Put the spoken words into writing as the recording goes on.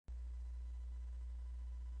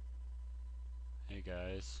Hey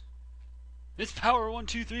guys, it's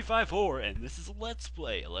Power12354, and this is a Let's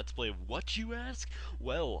Play. A Let's Play of what, you ask?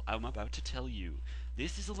 Well, I'm about to tell you.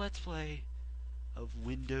 This is a Let's Play of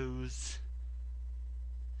Windows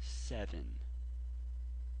 7.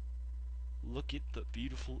 Look at the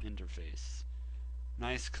beautiful interface.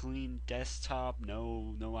 Nice clean desktop,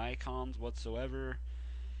 no icons whatsoever,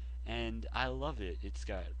 and I love it. It's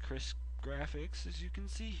got crisp graphics, as you can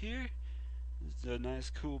see here. It's a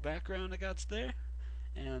nice cool background I got there,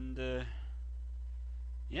 and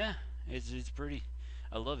yeah, it's pretty.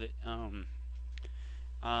 I love it.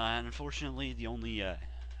 Unfortunately, the only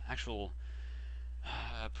actual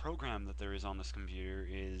program that there is on this computer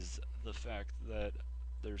is the fact that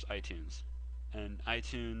there's iTunes, and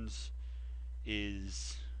iTunes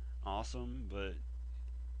is awesome, but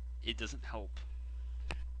it doesn't help.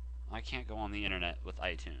 I can't go on the internet with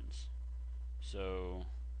iTunes, so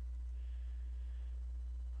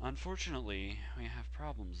unfortunately, we have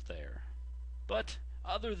problems there. But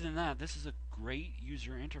other than that, this is a great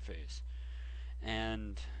user interface,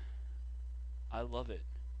 and I love it.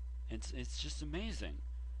 It's just amazing.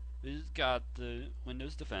 It's got the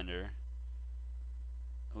Windows Defender,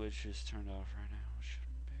 which is turned off right now. It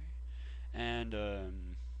shouldn't be. And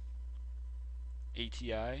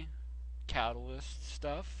ATI, Catalyst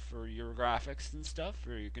stuff for your graphics and stuff,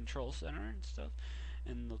 for your control center and stuff.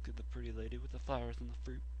 And look at the pretty lady with the flowers and the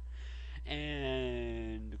fruit.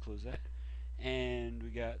 And to close that. And we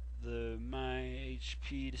got the My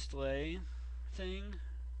HP display thing.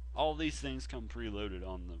 All these things come preloaded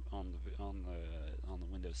on the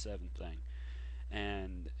Windows 7 thing,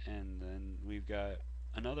 and then we've got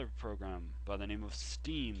another program by the name of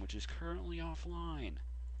Steam, which is currently offline.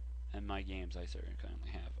 And my games, I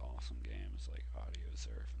currently have awesome games like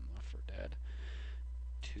Audiosurf and Left 4 Dead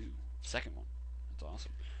 2, second one. That's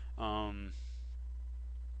awesome.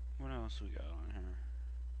 What else we got on here?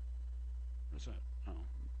 What's that? Oh,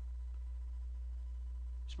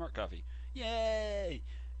 Smart Coffee. Yay!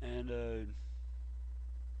 And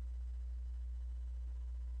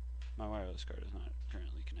my wireless card is not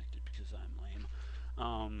currently connected because I'm lame.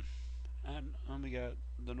 And we got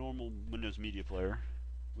the normal Windows Media Player,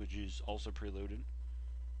 which is also preloaded.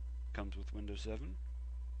 Comes with Windows 7.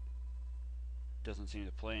 Doesn't seem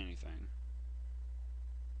to play anything.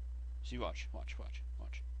 See, watch.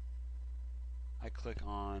 I click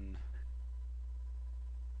on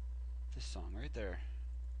this song right there.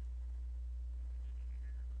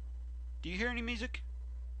 Do you hear any music?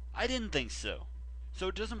 I didn't think so. So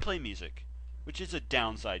it doesn't play music, which is a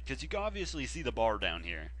downside, because you can obviously see the bar down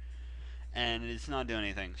here, and it's not doing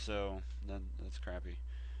anything, so that's crappy.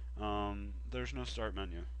 There's no start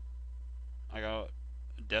menu. I got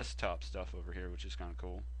desktop stuff over here, which is kind of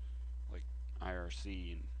cool, like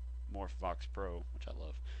IRC and Morphvox Pro, which I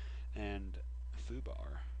love, and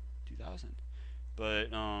Fubar 2000,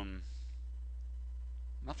 but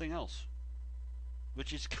nothing else,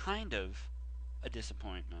 which is kind of a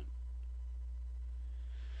disappointment.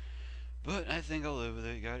 But I think I'll live with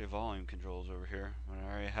it. You got your volume controls over here, but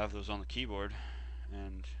I already have those on the keyboard,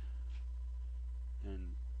 and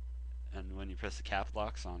when you press the cap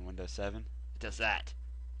locks on Windows 7, it does that.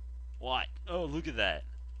 What? Oh, look at that.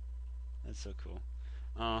 That's so cool.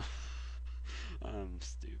 I'm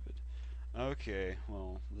stupid. Okay,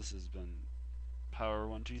 well, this has been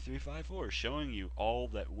Power12354 showing you all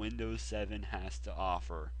that Windows 7 has to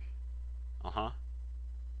offer.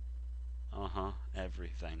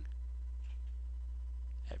 Everything.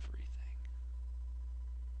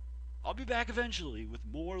 I'll be back eventually with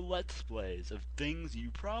more Let's Plays of things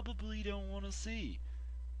you probably don't want to see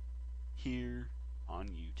here on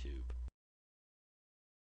YouTube.